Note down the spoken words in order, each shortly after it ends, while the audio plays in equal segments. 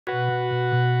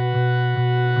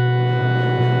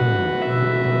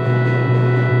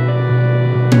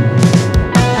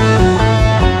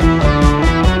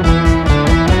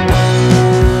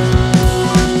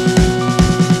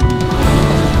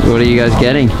guys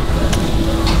getting?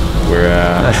 We're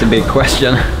That's a big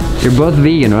question. You're both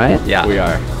vegan, right? Yeah, we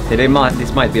are.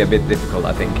 This might be a bit difficult,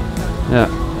 I think. Yeah.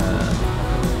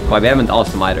 But we haven't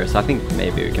asked them either, so I think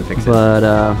maybe we can fix it. But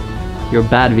you're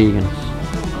bad vegans.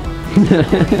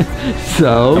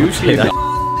 So usually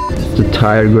it's a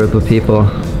tired group of people.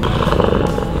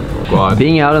 God.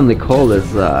 Being out in the cold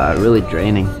is really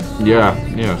draining. Yeah,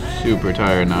 super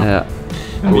tired now. Yeah.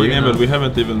 And me and Emil, we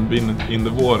haven't even been in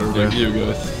the water like you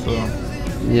guys, so...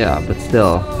 Yeah, but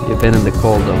still, you've been in the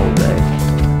cold the whole day.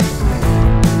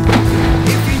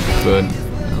 Good.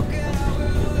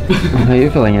 How are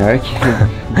you feeling, Eric?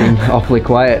 Being awfully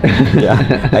quiet.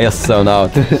 Yeah, I just zoned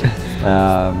out.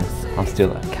 I'm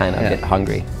still kind of a bit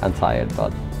hungry and tired,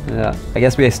 but yeah, I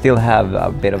guess we still have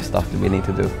a bit of stuff that we need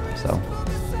to do, so...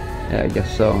 Yeah, I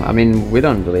guess so. I mean, we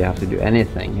don't really have to do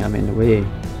anything. I mean, we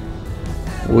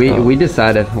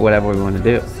decided whatever we want to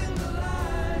do.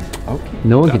 Okay.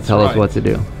 No one can tell us what to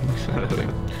do. Exactly.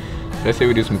 Let's say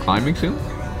we do some climbing soon.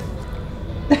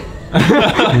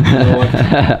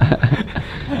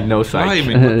 No psych.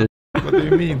 Climbing? What do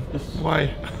you mean?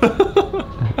 Why?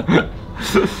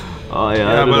 Oh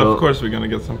yeah, but of course we're gonna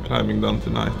get some climbing done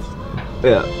tonight.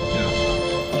 Yeah.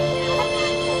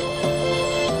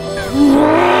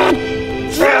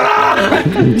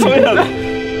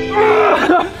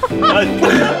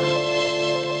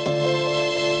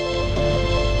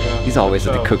 He's always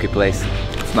at the cookie place.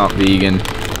 It's not vegan.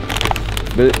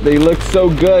 But they look so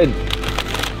good.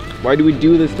 Why do we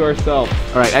do this to ourselves?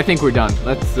 All right, I think we're done.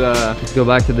 Let's go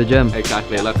back to the gym.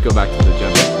 Exactly. Let's go back to the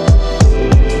gym.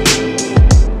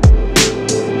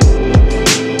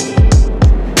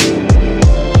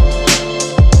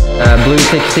 Blue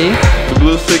 6C? The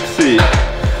blue 6C.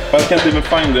 But I can't even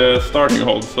find the starting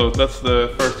hold, so that's the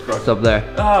first crack. It's up there.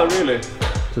 Ah, really?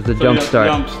 So it's a jump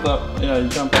start. Yeah, you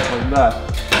jump up like that.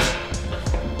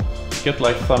 Get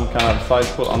like some kind of side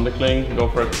pull undercling, go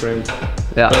for a trim.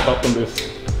 Yeah. Step up on this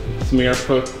smear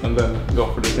foot and then go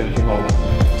for the finishing hold.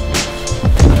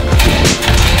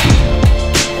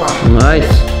 Wow.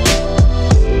 Nice.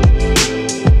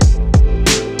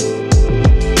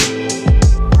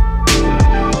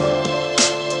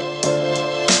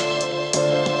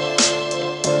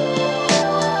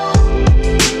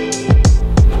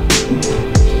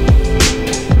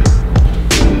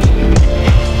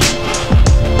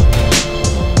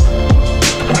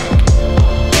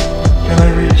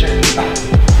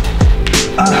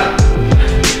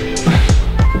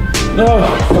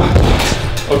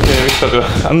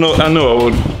 I knew I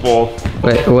would fall.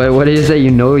 Wait, what did you say? You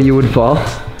know you would fall?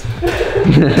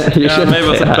 Yeah, maybe it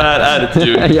was a bad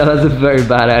attitude. Yeah, that's a very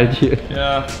bad attitude.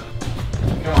 Yeah.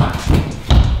 Come on.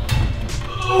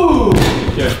 Ooh.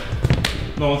 Okay.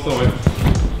 No one saw it.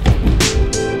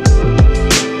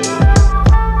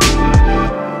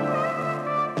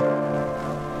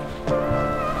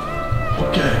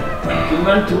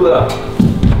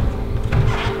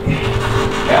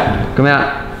 Kom igen.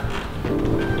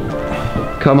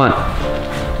 Come on.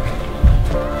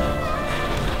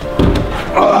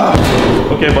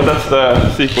 Okay, but that's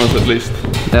the sequence at least.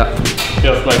 Yeah.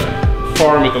 Just like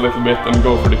farm it a little bit and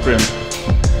go for the trim.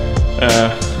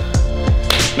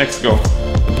 Next go.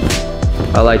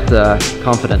 I like the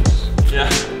confidence. Yeah.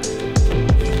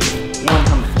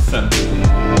 100%.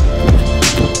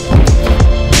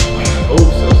 Oh,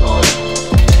 so solid.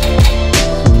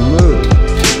 Smooth.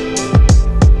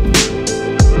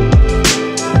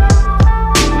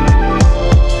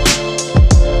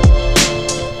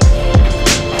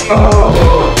 Oh.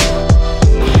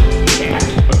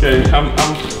 Okay, I'm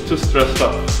too stressed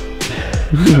up.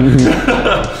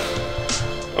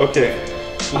 Okay,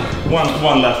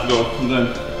 one last go, and then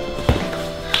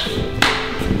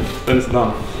it's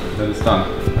done. Then it's done.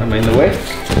 Am I in the way?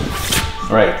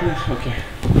 Right. Okay.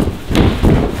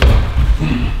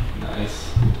 Nice.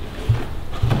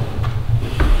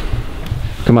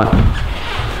 Come on.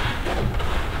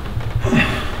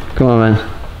 Come on, man.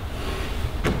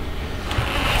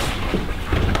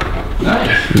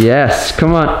 Nice. Yes,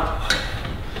 come on.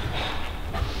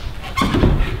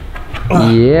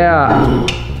 Yeah.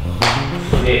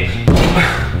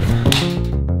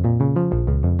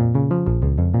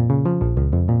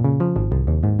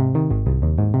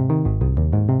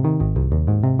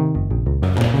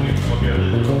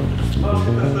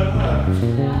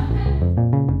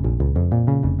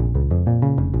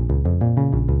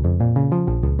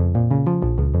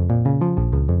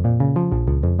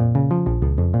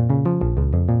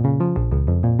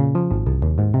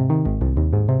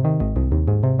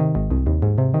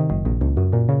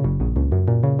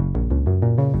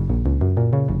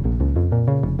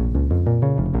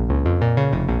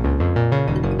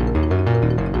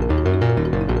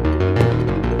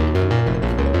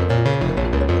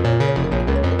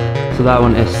 So that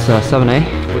one is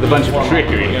 7A. With a bunch of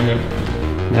trickery.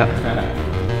 Yeah.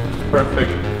 Perfect.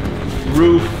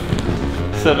 Roof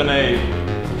 7A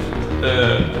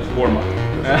warm-up.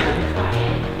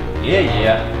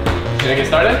 Yeah. Should I get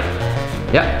started?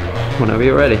 Yeah, whenever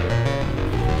you're ready.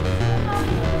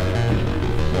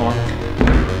 Come on.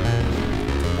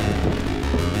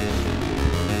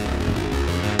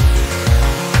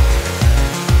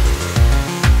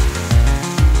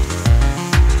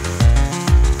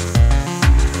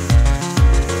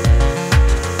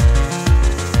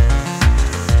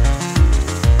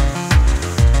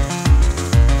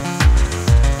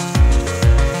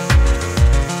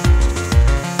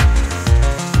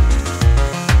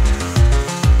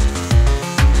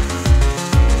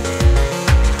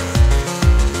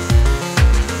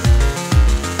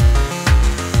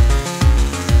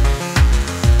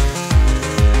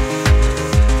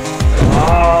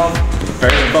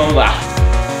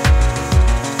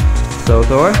 So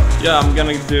Thor? Yeah, I'm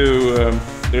gonna do,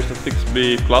 there's a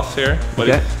 6B plus here, but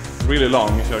okay. It's really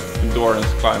long, so I can endurance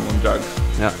climb on jugs.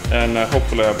 Yeah. And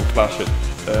hopefully I will flash it.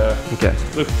 Okay.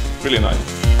 Looks really nice.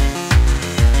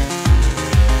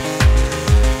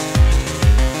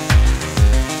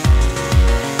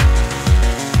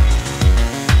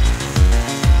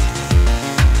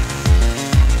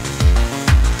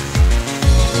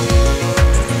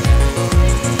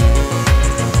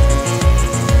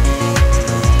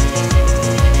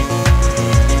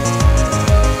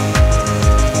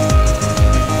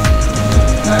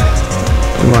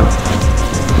 Come on.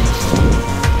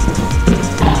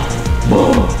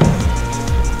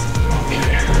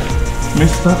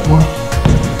 Missed that one.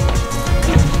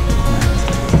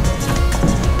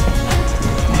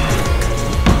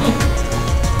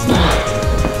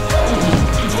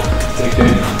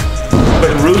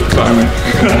 Like root climbing.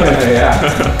 Yeah.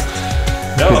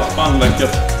 That was fun, like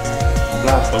just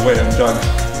blast away on jugs.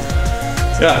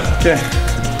 Yeah, okay.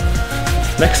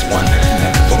 Next one.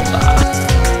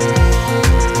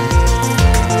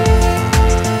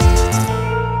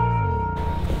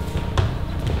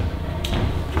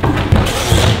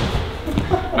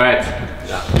 Alright.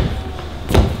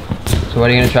 So what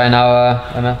are you gonna try now,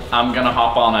 Emil? I'm gonna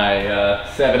hop on a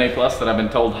 7A plus that I've been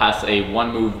told has a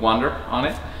one move wonder on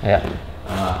it. Yeah.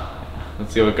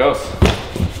 Let's see how it goes.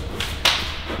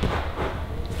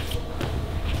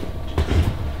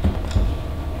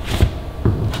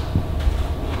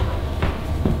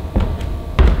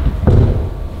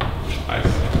 Nice.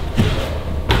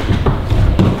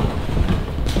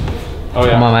 Oh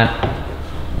yeah. Come on, man.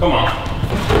 Come on.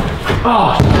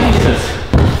 Oh, Jesus.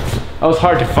 That was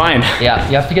hard to find. Yeah,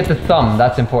 you have to get the thumb.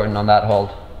 That's important on that hold.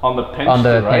 On the pinch, On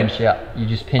the right? pinch, yeah. You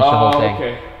just pinch the whole thing.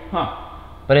 Okay. Huh.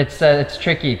 But it's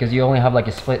tricky because you only have like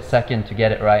a split second to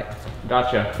get it right.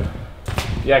 Gotcha.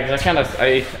 Yeah, because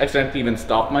I accidentally even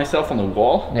stopped myself on the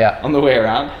wall. Yeah. On the way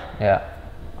around. Yeah.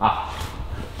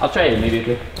 I'll try it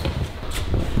immediately.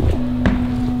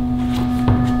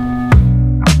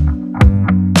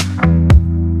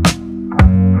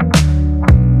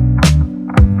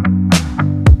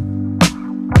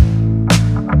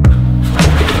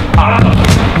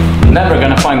 Never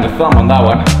gonna find the thumb on that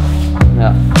one.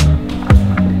 Yeah.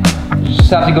 You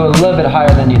just have to go a little bit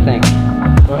higher than you think.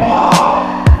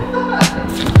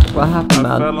 What happened, I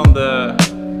man? fell on the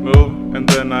move and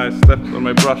then I stepped on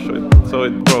my brush so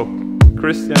it broke.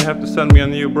 Christian, you have to send me a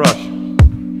new brush.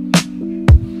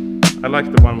 I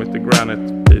like the one with the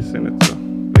granite piece in it, so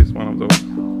please one of those.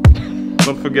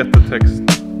 Don't forget the text.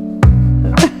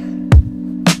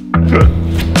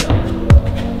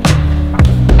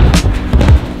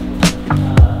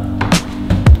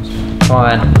 Come on,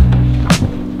 man.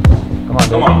 Come on,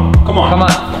 dude. Come on, come on. Come on.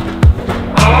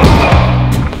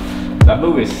 That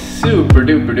move is super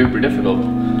duper duper difficult.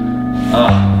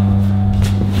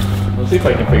 We'll see if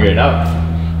I can figure it out.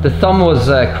 The thumb was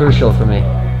crucial for me.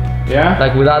 Yeah?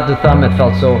 Like without the thumb it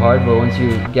felt so hard, but once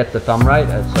you get the thumb right,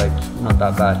 it's like not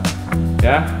that bad.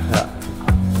 Yeah? Yeah.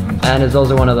 And it's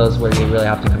also one of those where you really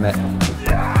have to commit.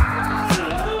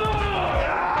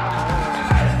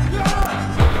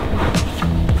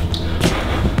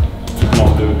 Come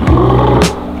on, dude.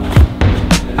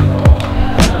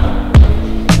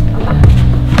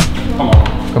 Come on.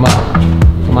 Come on.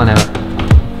 Come on, Emil.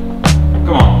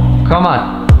 Come on. Come on.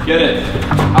 Get it.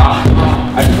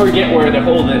 I forget where the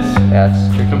hold is. Yeah,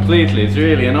 it's tricky. Completely, it's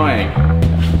really annoying.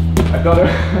 I thought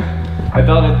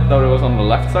it was on the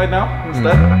left side now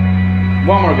instead.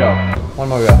 One more go. One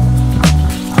more go.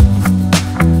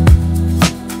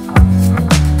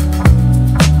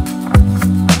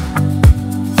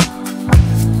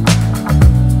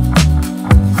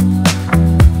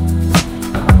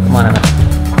 Come on, Emil.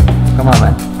 Come on,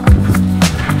 man.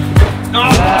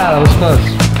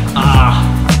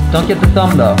 at the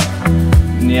thumb though.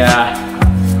 Yeah.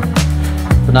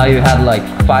 But now you had like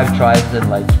 5 tries in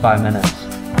like 5 minutes.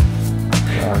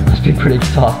 So it must be pretty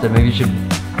exhausted. Maybe you should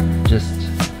just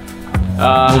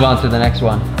move on to the next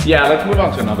one. Yeah, let's move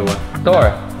on to another one.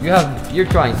 Thor, you're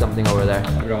trying something over there.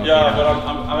 Yeah, but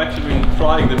I've actually been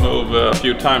trying the move a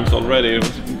few times already. It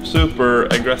was a super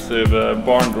aggressive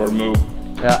barn door move.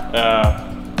 Yeah.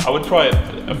 I would try it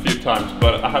a few times,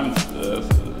 but I haven't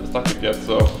stuck it yet.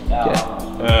 So,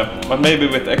 but maybe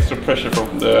with extra pressure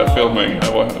from the filming, I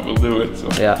will do it. So.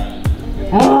 Yeah.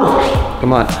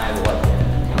 Come on.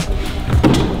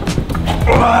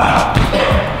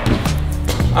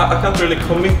 I can't really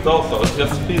commit also. It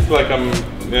just feels like I'm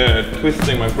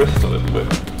twisting my wrist a little bit.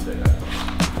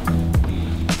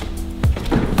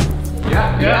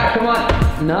 Yeah, come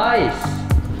on. Nice.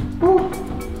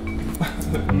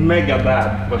 Mega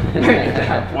bad, but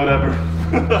whatever.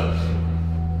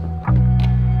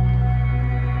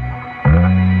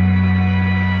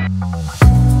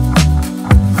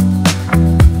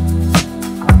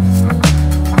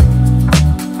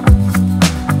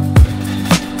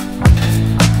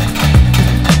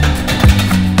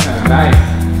 Nice.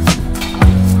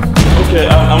 Okay,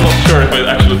 I'm not sure if I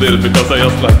actually did it because I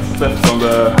just like stepped on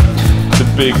the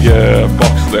big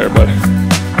box there, but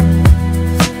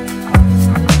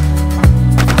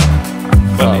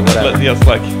yes,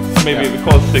 like maybe we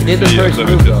call it 60. Did the first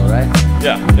move though, right?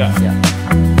 Yeah.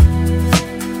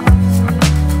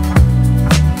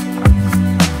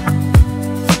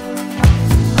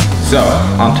 So,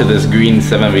 onto this green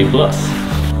 7V Plus.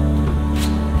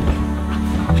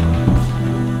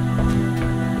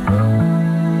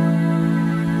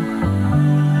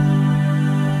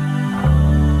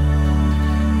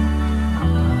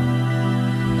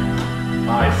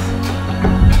 Nice.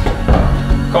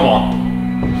 Come on.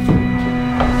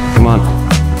 Come on.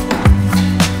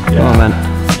 Yeah. Come on, man.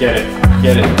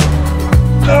 Get it.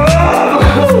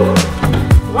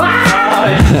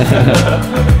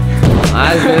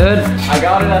 That's good. I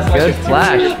got it as like Good a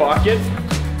flash. two-in your pocket.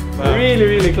 Really,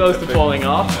 really close to falling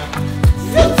off.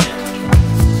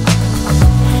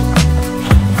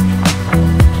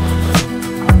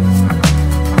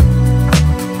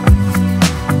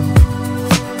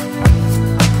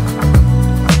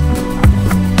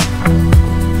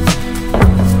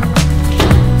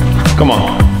 Come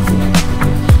on.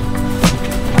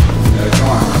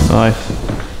 Nice.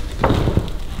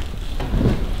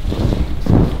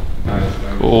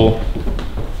 Cool.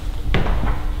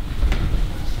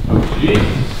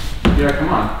 Yeah, come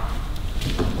on.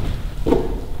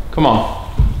 Come on.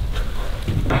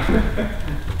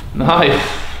 Nice.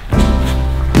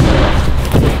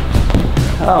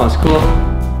 That was cool.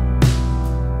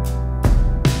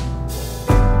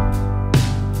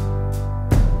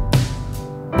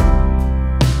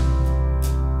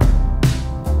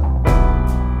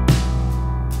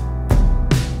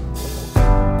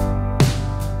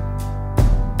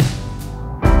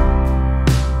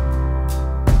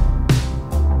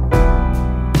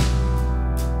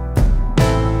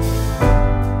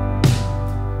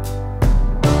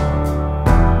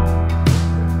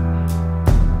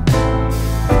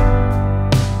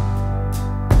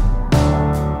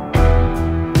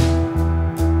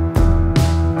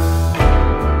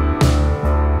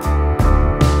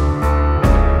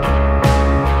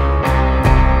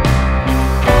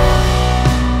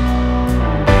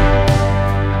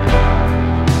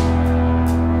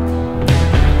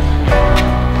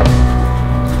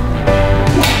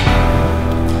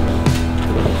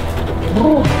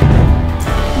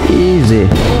 Easy.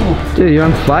 Dude, you're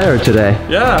on fire today.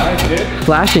 Yeah, I did.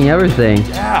 Flashing everything.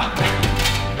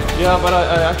 Yeah, but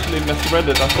I actually misread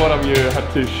it. I thought you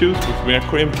had to choose between a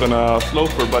crimp and a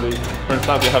sloper, but it turns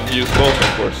out you have to use both,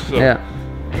 of course. So. Yeah.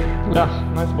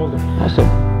 Yeah, nice boulder. Awesome.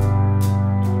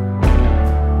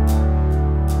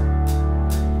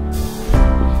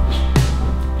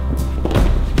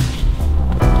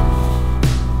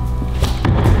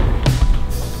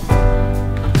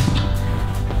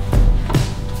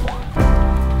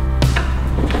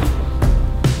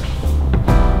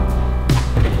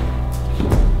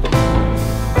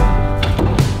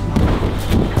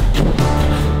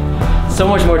 So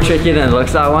much more tricky than it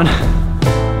looks, that one. So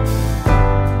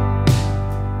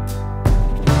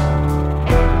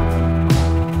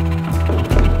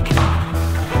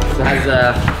has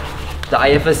the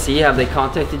IFSC, have they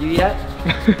contacted you yet?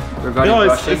 Regarding No,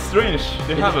 brushing? it's strange.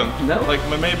 They haven't. No? Like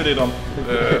maybe they don't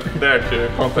dare to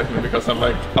contact me because I'm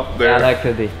like up there. Yeah, that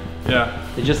could be. Yeah.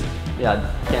 They just,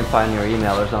 can't find your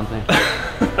email or something.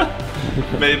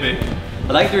 Maybe.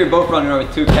 I like that we're both running around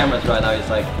with 2 cameras right now. It's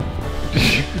like,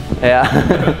 Yeah.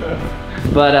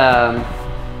 But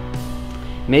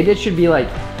Maybe it should be like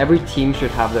every team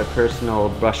should have their personal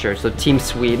brusher. So Team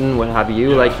Sweden would have you,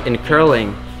 like in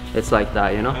curling, it's like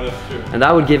that, you know? Yeah, that's true. And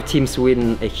that would give Team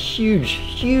Sweden a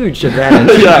huge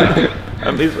advantage. Yeah,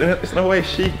 and it's no way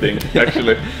cheating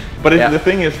actually. But the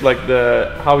thing is like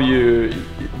the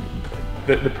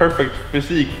perfect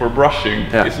physique for brushing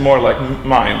is more like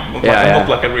mine. I'm not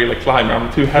like a really climber.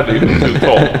 I'm too heavy and too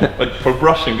tall. Like for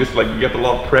brushing, just like you get a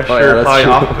lot of pressure high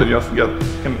up and you just get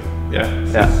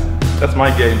that's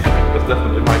my game. That's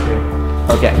definitely my game.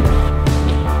 Okay.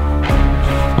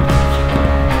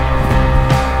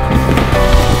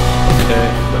 Okay,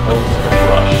 the hose of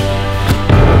brush.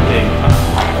 Okay,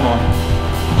 come on.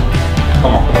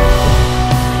 Come on.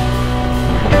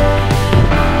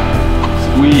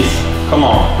 Squeeze. Come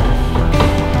on.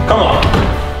 Come on.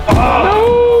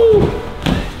 Oh!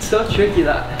 No! It's so tricky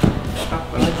that.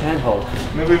 Let's handhold.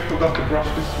 Maybe we forgot to brush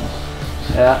this one.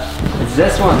 Yeah. It's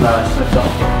this one that I slipped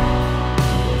off.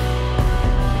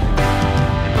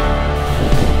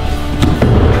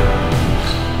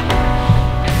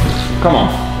 Come on.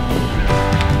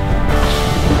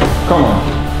 Come on.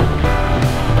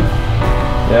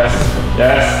 Yes.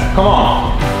 Yes. Come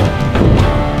on.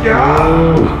 Yeah.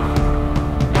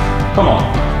 Come on.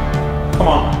 Come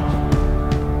on.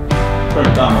 Turn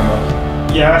it down a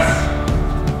little. Yes.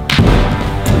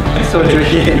 It's so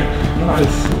tricky.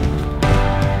 Nice.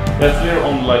 That's here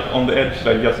on the edge,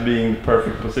 like just being the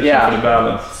perfect position for the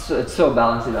balance. It's so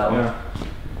balancey that one.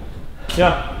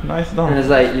 Yeah, nice done. And it's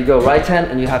like you go right hand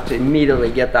and you have to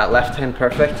immediately get that left hand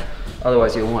perfect.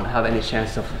 Otherwise you won't have any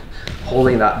chance of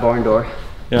holding that barn door.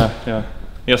 Yeah.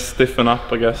 Just stiffen up,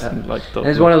 I guess. And like and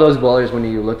it's one of those boulders when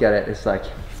you look at it, it's like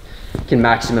it can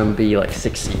maximum be like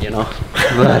 60, you know?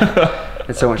 But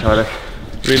it's so much harder.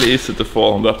 Really easy to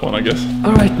fall on that one, I guess.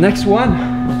 All right, next one.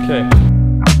 Okay.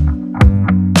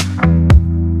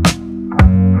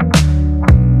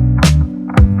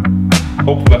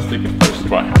 Hopefully I stick it first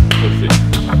try. Let's see.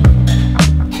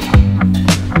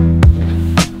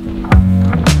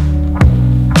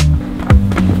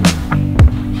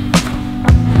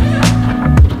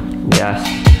 Yes.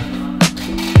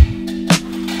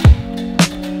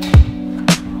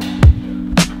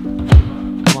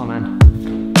 Come on, man.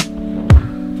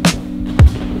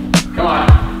 Come on.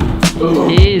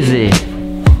 Ooh. Easy.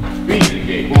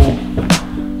 Easy.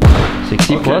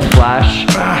 60 plus flash.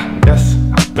 Yes.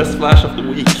 Best flash of the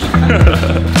week.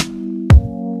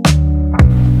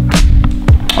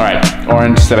 All right,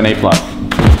 orange 7-8 plus.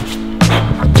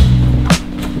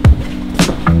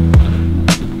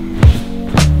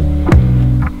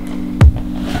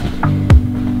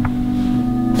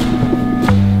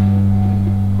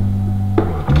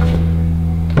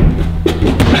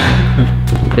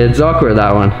 It's awkward,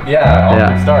 that one.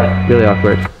 Yeah, start. Really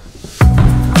awkward.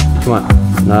 Come on.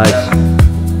 Nice.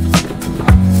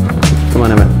 Come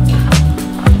on, Emil.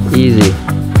 Easy.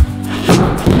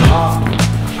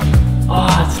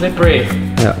 Oh, it's slippery.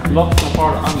 Yeah. Lots of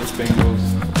hard underspin moves.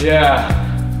 Yeah.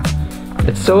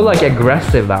 It's so like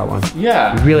aggressive, that one.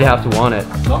 Yeah. You really have to want it.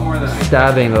 A lot more than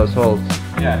Stabbing those holes.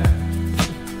 Yeah.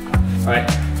 All right.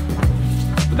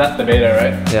 But that's the beta,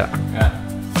 right? Yeah. Yeah.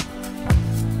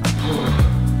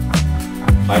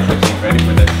 My technique ready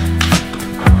for this.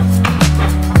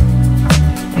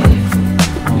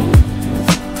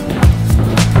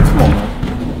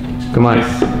 Come on.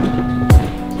 Nice.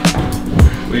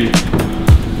 Sweet.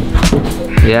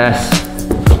 Yes.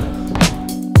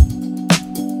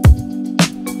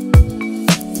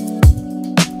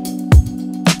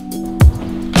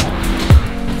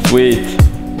 Sweet.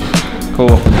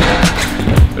 Cool.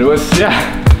 But it was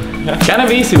kind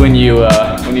of easy when you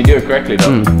do it correctly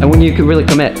though. And when you can really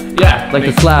commit. Yeah. Like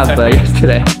the slab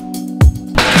yesterday.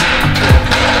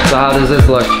 So how does this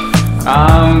look?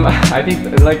 I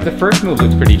think like the first move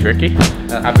looks pretty tricky.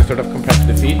 Have to sort of compress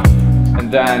the feet,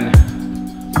 and then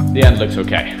the end looks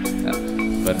okay.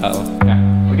 But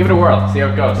we'll give it a whirl, see how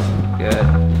it goes. Good.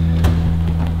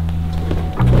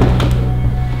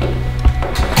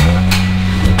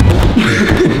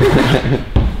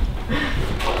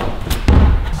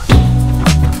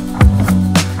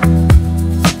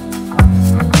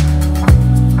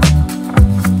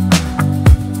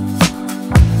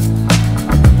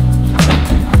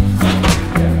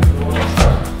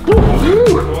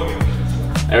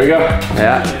 There we go.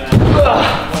 Yeah.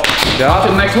 Go on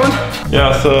to the next one.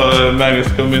 Yeah, so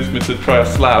Magnus convinced me to try a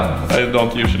slab. I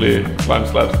don't usually climb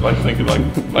slabs. I think like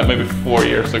maybe 4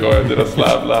 years ago I did a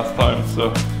slab last time.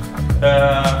 So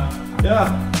yeah,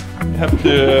 you have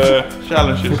to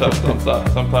challenge yourself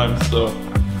sometimes. So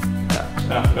yeah,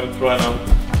 I'm gonna try now.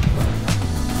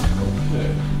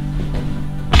 Okay.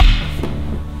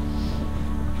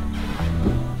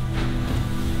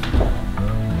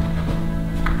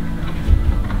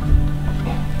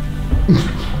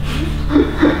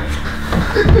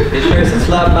 There's a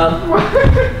slab, man.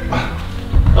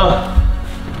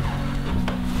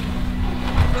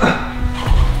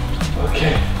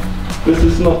 Okay. This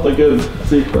is not a good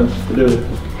sequence to do it.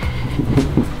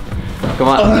 Come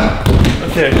on.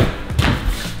 Okay.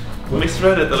 When it's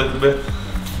read it a little bit.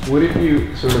 What if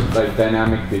you sort of like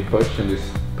dynamically push and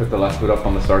just put the left foot up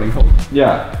on the starting hold?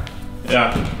 Yeah.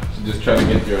 So just try to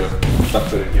get your left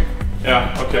foot in here.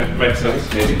 Yeah, okay, makes sense.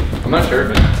 Maybe. I'm not sure,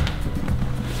 but...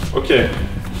 Okay,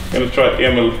 I'm gonna try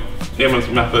Emil's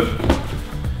method.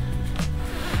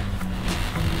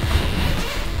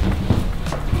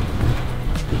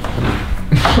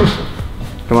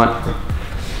 Come on.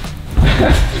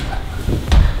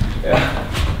 Yeah.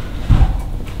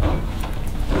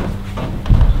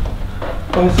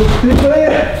 Oh, it's so stiff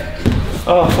there!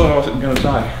 Oh, I thought I was gonna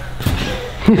die.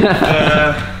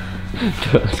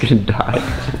 I was gonna die.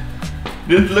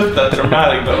 Didn't look that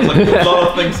dramatic though. It was like a lot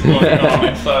of things going on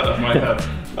inside of my head.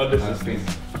 Oh, this is things.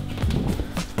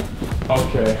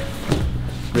 Okay.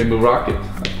 Rainbow Rocket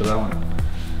after that one.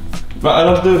 But I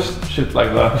don't do shit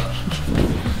like that.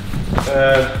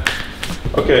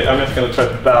 Okay, I'm just gonna try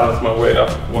to balance my weight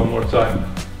up one more time.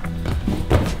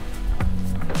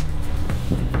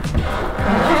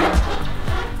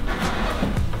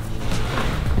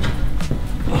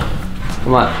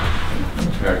 Come on.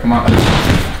 Yeah, come on.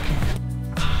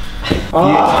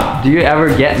 Do you ever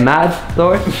get mad,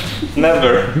 Thor?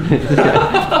 Never. You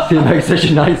seem like such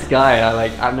a nice guy.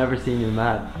 I've never seen you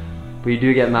mad. But you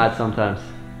do get mad sometimes.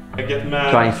 I get mad.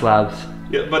 Trying slabs.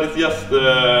 Yeah, but it's just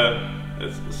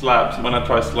it's slabs, when I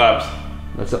try slabs.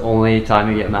 That's the only time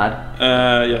you get mad?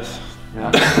 Yes.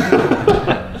 Yeah.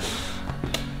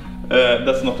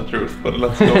 That's not the truth, but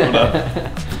let's go for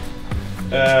that.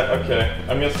 Okay,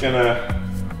 I'm just gonna...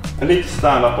 I need to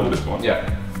stand up on this one. Yeah.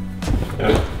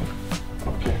 Yeah.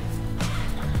 Okay.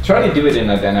 Try to do it in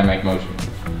a dynamic motion.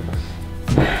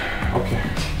 Okay.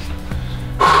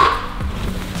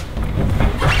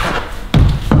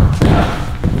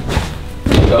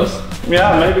 Close?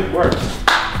 Yeah, maybe it works.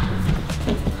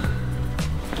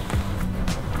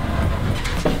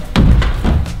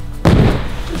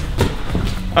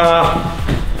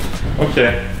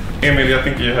 Okay. Emil, I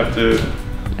think you have to...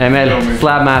 Emil,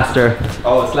 slab master.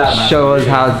 Oh, slab master. Show us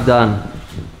how it's done.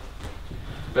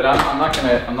 But I'm not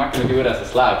gonna do it as a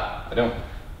slab. I don't.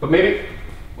 But maybe.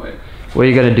 Wait. What are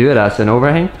you gonna do it as? An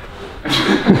overhang?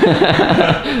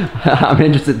 I'm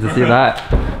interested to see that.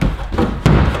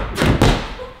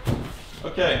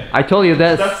 Okay. I told you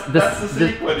this. That's the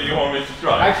sequence you want me to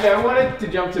try. Actually, I wanted to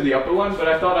jump to the upper one, but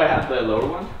I thought I had the lower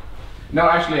one. No,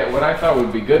 actually, what I thought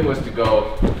would be good was to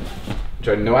go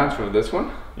try no hands for this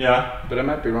one. Yeah. But I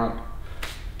might be wrong.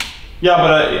 Yeah,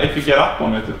 but if you get up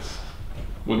on it, it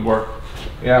would work.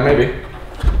 Yeah, maybe.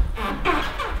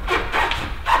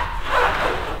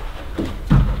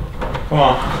 Come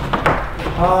on.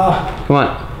 Come on.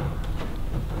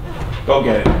 Go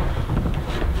get it.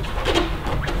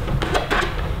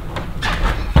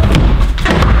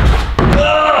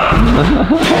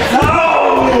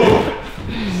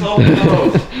 So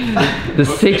close. The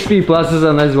 6B pluses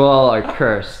on this wall are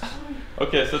cursed.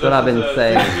 Okay, so that's what I've been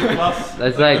saying.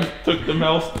 That's like took the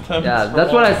most attempts. Yeah,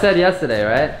 that's what I said yesterday,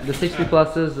 right? The 6B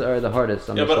pluses are the hardest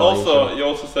on yeah, this but wall. also you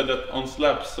also said that on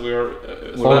slabs we're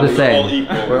all the same. All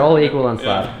equal. We're all equal on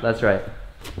slab. Yeah. That's right.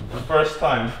 First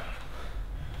time.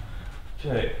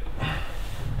 Okay.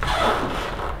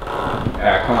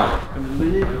 Yeah, come on.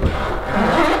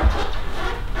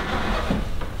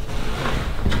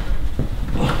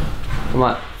 Come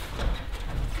on.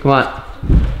 Come on.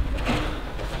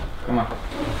 Come on.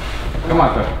 Come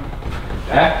on, Phil.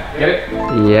 Yeah, get it?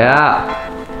 Yeah.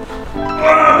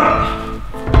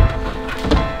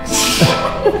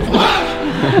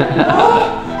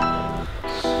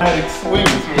 Magic swing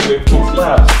through the full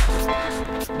slabs.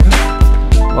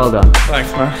 Well done.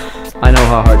 Thanks, man. I know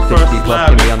how hard 6B First plus slab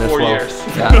can be in on this 4 wall. years.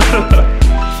 Yeah.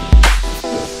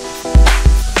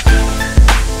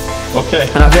 Okay.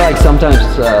 And I feel like sometimes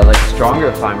like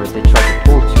stronger climbers, they try to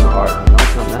pull too hard. You know,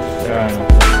 it's not necessary. Yeah, I know.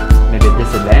 Maybe a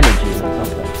disadvantage even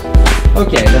sometimes.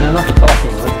 Okay, then enough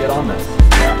talking. Let's get on this.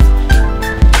 Yeah.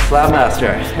 Slab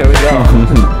master, here we go.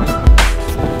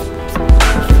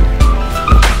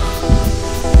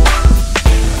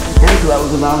 Okay, so that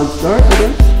was a valid start, I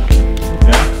guess.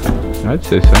 Yeah. I'd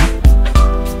say so.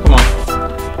 Come on.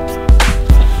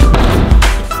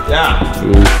 Yeah.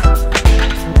 Ooh.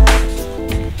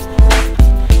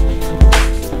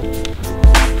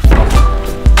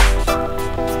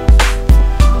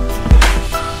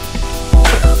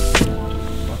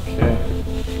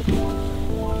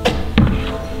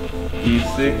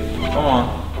 Easy. Come on.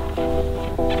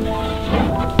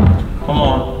 Come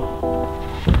on.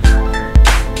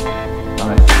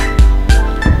 Nice.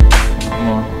 Come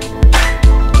on.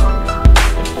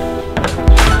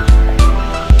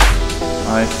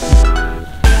 Nice.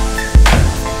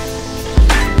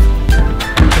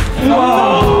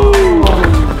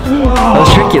 That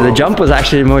was tricky. The jump was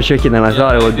actually more tricky than I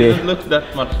thought it would be. It didn't look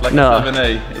that much like No. a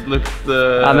 7A. It looked maybe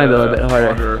a little bit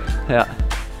harder. Yeah.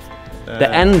 The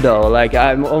end though, like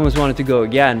I almost wanted to go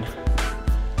again.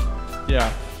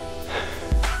 Yeah.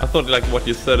 I thought like what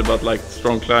you said about like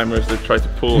strong climbers that try to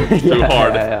pull too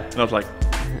hard. yeah. And I was like,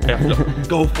 I have to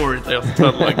go for it. I just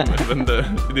felt like when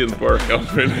it didn't work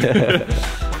out really.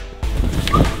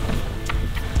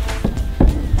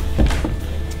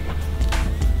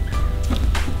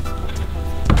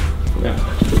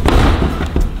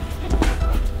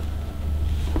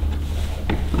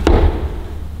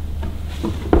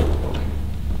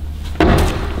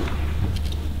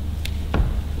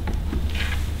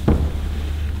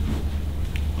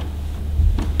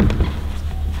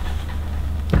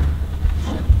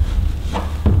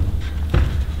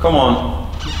 Come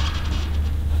on.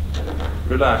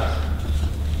 Relax.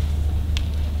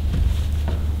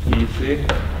 Easy.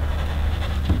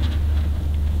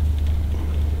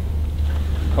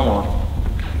 Come on.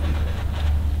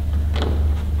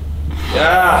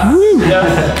 Yeah.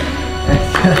 Yes.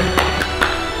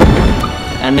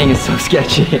 Ending is so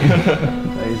sketchy.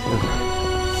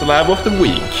 Slab of the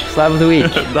week. Slab of the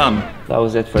week. Done. That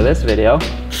was it for this video.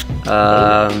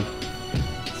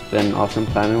 It's been awesome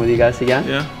climbing with you guys again.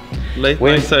 Yeah. Late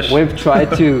night session. We've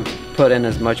tried to put in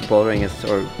as much bouldering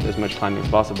or as much climbing as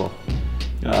possible.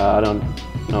 I don't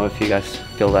know if you guys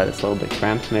feel that it's a little bit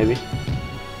cramped, maybe.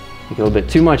 Like a little bit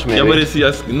too much, maybe. Yeah, but it's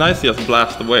just nice to just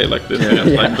blast away like this. Yeah.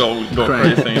 Just like go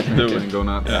crazy and do it. And go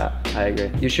nuts. Yeah, I agree.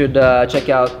 You should check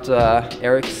out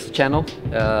Eric's channel.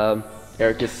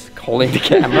 Eric is holding the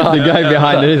camera. The guy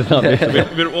behind it is not visible.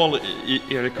 We're all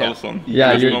Erik Karlsson. Yeah,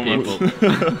 at this you're moment.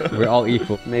 We're all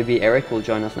equal. Maybe Eric will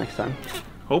join us next time.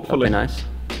 Hopefully. That'd be nice.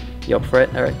 You up for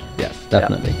it, Eric? Yes,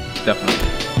 definitely. Definitely.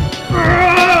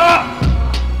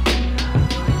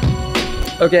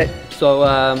 Okay,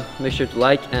 so make sure to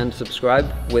like and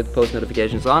subscribe with post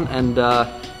notifications on, and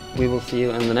we will see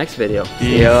you in the next video.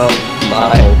 See you.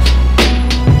 Bye.